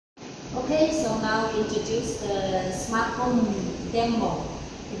Okay, so now introduce the smart home demo.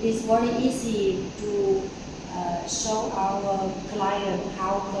 It is very easy to show our client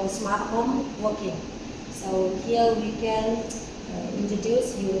how the smart home working. So here we can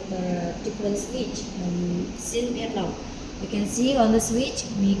introduce you the different switch and scene panel. You can see on the switch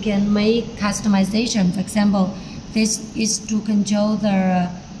we can make customization. For example, this is to control the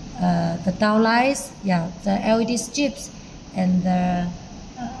downlights, the LED strips, and the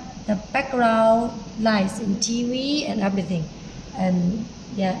background lights in TV and everything, and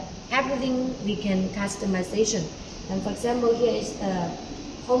everything we can customization. And for example, here is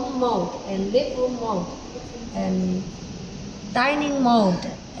home mode and living room mode and dining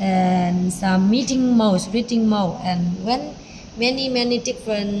mode and some meeting modes, reading mode, and when many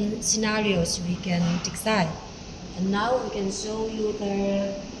different scenarios we can design. And now we can show you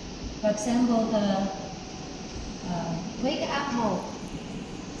the, for example, the wake up mode.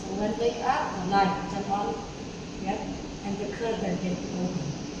 So when wake up, the light turn on, and the curtain can open.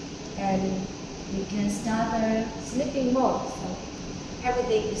 And we can start the sleeping mode, so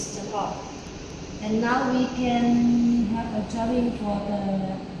everything is turned off. And now we can have a drawing for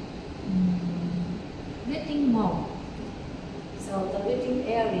the reading mode. So the reading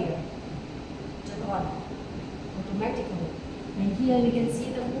area turn on automatically. And here we can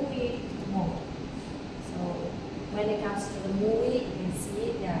see the movie mode. So when it comes to the movie, you can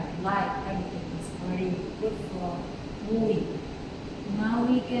see the light, everything is very good for movie. Now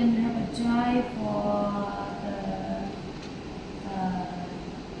we can have a drive for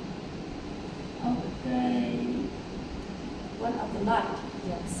the one of the light,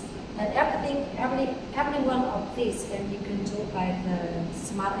 yes. And every one of these can be controlled by the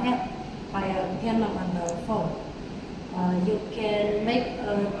smart app, by a panel on the phone. You can make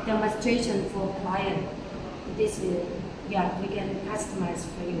a demonstration for client. This will, we can customize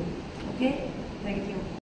for you. Okay.